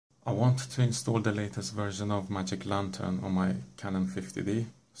I want to install the latest version of Magic Lantern on my Canon 50D,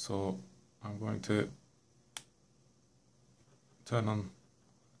 so I'm going to turn on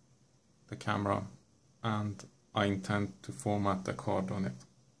the camera and I intend to format the card on it.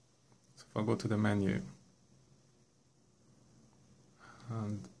 So if I go to the menu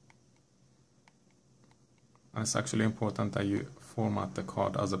and it's actually important that you format the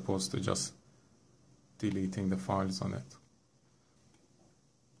card as opposed to just deleting the files on it.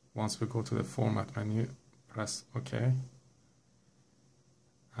 Once we go to the format menu, press OK,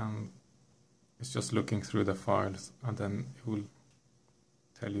 and it's just looking through the files, and then it will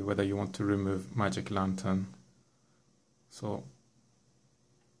tell you whether you want to remove Magic Lantern. So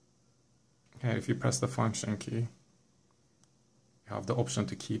here, if you press the function key, you have the option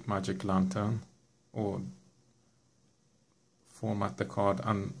to keep Magic Lantern or format the card,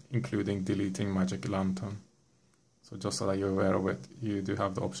 and including deleting Magic Lantern. So just so that you're aware of it, you do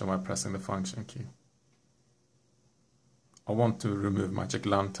have the option by pressing the function key. I want to remove Magic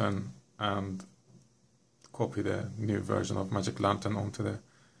Lantern and copy the new version of Magic Lantern onto the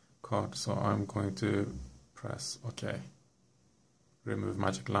card. So I'm going to press OK. Remove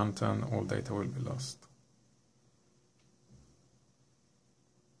Magic Lantern, all data will be lost.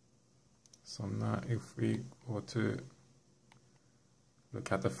 So now if we go to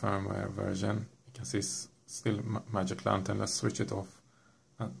look at the firmware version, you can see it's still Magic Lantern. Let's switch it off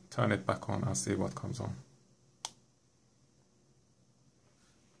and turn it back on and see what comes on.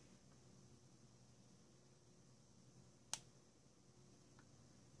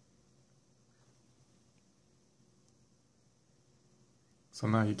 So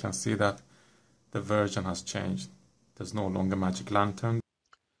now you can see that the version has changed. There's no longer Magic Lantern.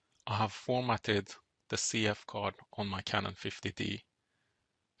 I have formatted the CF card on my Canon 50D.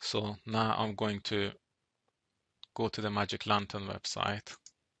 So now I'm going to go to the Magic Lantern website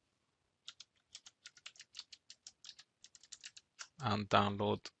and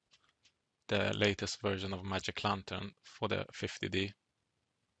download the latest version of Magic Lantern for the 50D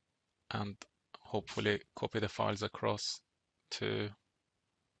and hopefully copy the files across to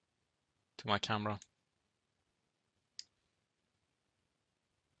my camera.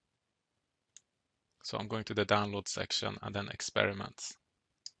 So I'm going to the download section and then experiments.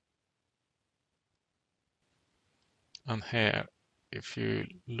 And here, if you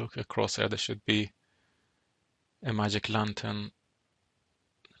look across here, there should be a Magic Lantern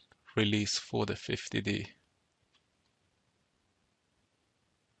release for the 50D.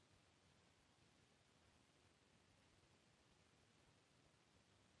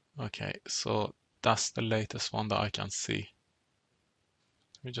 Okay, so that's the latest one that I can see.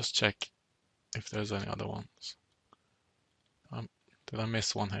 Let me just check if there's any other ones. Did I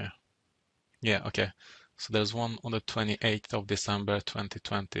miss one here? Yeah, okay. So there's one on the 28th of December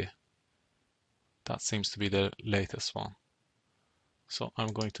 2020. That seems to be the latest one. So I'm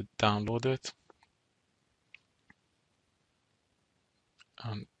going to download it.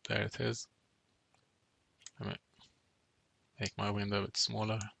 And there it is. Let me make my window a bit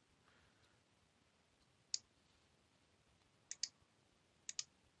smaller.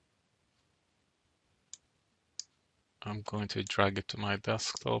 I'm going to drag it to my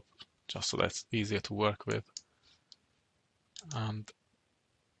desktop just so that's easier to work with and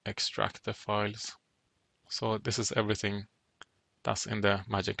extract the files. So this is everything that's in the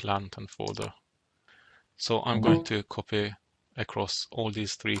Magic Lantern folder. So I'm going to copy across all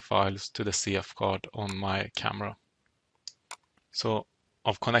these 3 files to the CF card on my camera. So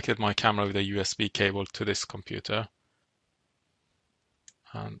I've connected my camera with a USB cable to this computer.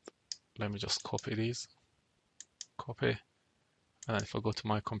 And let me just copy these. Copy. And then if I go to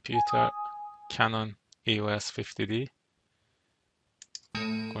my computer, Canon EOS 50D,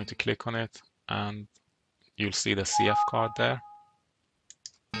 I'm going to click on it and you'll see the CF card there.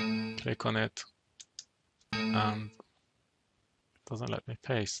 Click on it and it doesn't let me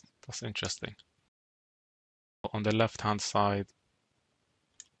paste. That's interesting. On the left hand side,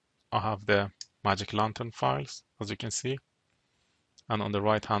 I have the Magic Lantern files, as you can see. And on the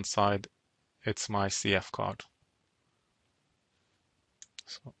right hand side, it's my CF card.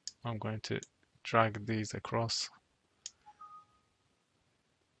 So I'm going to drag these across.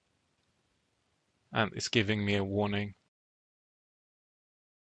 And it's giving me a warning.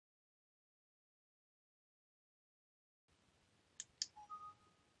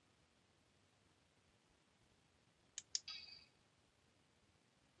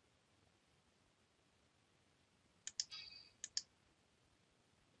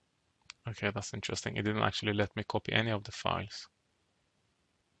 Okay, that's interesting. It didn't actually let me copy any of the files,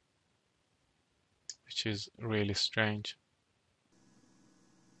 which is really strange.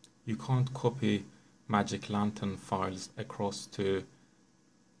 you can't copy Magic Lantern files across to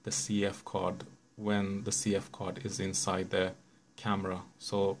the CF card when the CF card is inside the camera.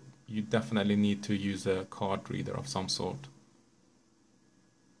 So you definitely need to use a card reader of some sort.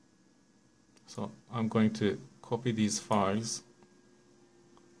 So I'm going to copy these files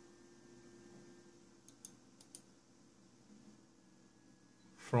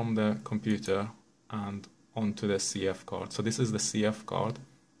from the computer and onto the CF card. So this is the CF card,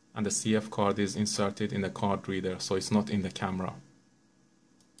 and the CF card is inserted in the card reader, so it's not in the camera.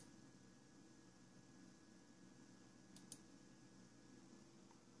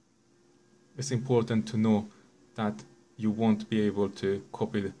 It's important to know that you won't be able to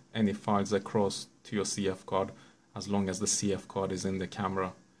copy any files across to your CF card as long as the CF card is in the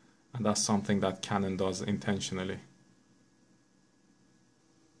camera, and that's something that Canon does intentionally.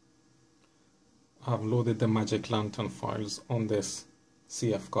 I've loaded the Magic Lantern files on this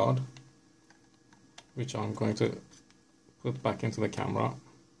CF card, which I'm going to put back into the camera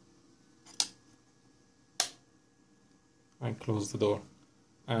and close the door.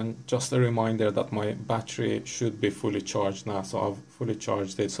 And just a reminder that my battery should be fully charged now, so I've fully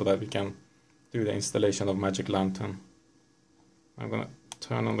charged it so that we can do the installation of Magic Lantern. I'm going to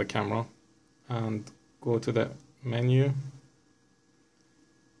turn on the camera and go to the menu,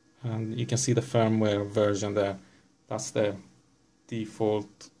 and you can see the firmware version there. That's the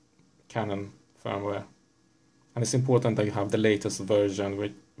default Canon firmware, and it's important that you have the latest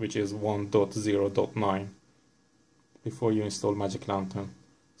version, which is 1.0.9 before you install Magic Lantern.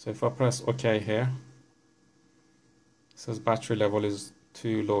 So if I press OK here, it says battery level is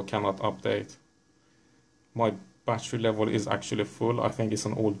too low, cannot update. My battery level is actually full. I think it's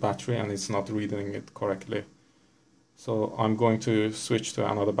an old battery and it's not reading it correctly. So I'm going to switch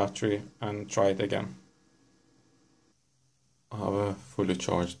to another battery and try it again. I have a fully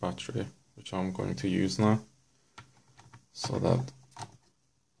charged battery, which I'm going to use now, so that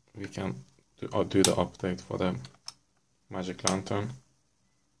we can do the update for the Magic Lantern.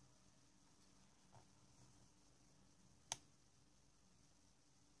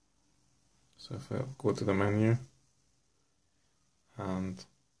 So if I go to the menu and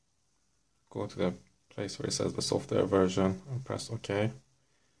go to the place where it says the software version and press OK,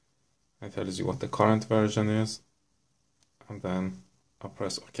 it tells you what the current version is, and then I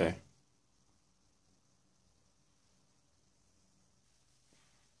press OK.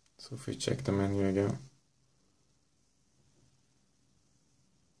 So if we check the menu again,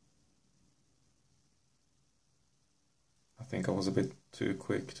 I think I was a bit too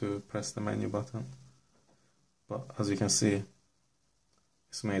quick to press the menu button, but as you can see,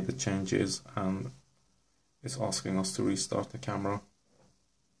 it's made the changes and it's asking us to restart the camera.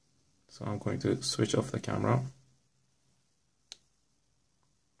 So I'm going to switch off the camera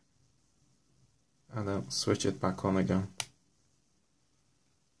and then switch it back on again.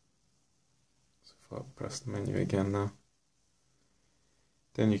 So if I press the menu again now,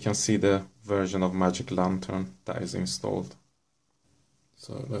 then you can see the version of Magic Lantern that is installed.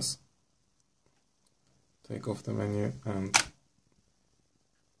 So let's take off the menu, and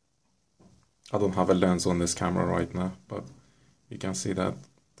I don't have a lens on this camera right now, but you can see that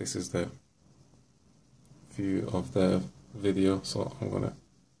this is the view of the video. So I'm gonna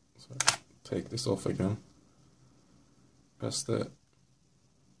take this off again, press the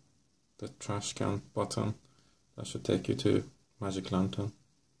trash can button. That should take you to Magic Lantern,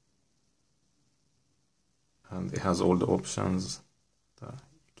 and it has all the options that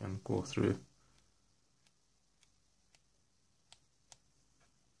you can go through.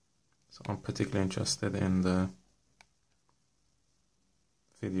 So I'm particularly interested in the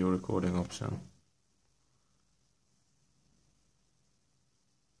video recording option.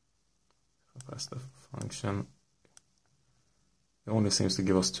 If I press the function, it only seems to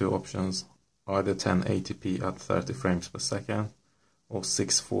give us two options, either 1080p at 30 frames per second or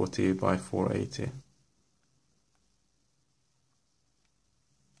 640 by 480.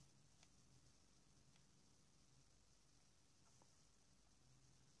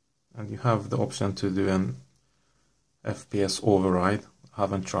 And you have the option to do an FPS override. I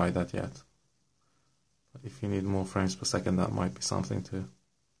haven't tried that yet. But if you need more frames per second, that might be something to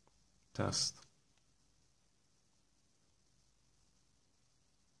test.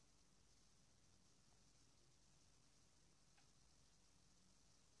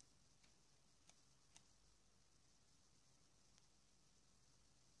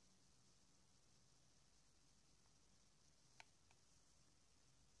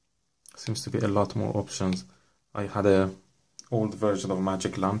 Seems to be a lot more options. I had an old version of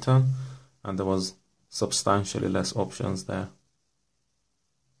Magic Lantern and there was substantially less options there.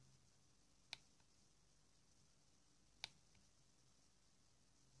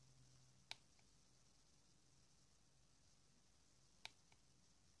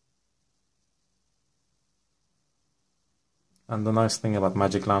 And the nice thing about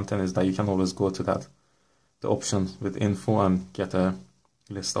Magic Lantern is that you can always go to the options with info and get a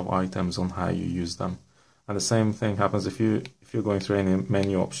list of items on how you use them. And the same thing happens if you're going through any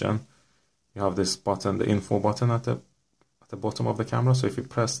menu option. You have this button, the info button at the bottom of the camera. So if you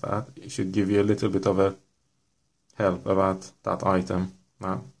press that, it should give you a little bit of a help about that item.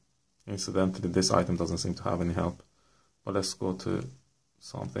 Now, incidentally, this item doesn't seem to have any help. But let's go to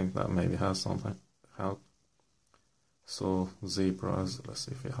something that maybe has something help. So zebras, let's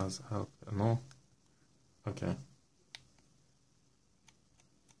see if it has help. No. Okay. Okay,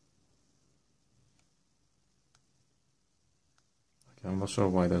 I'm not sure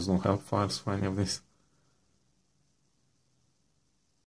why there's no help files for any of these.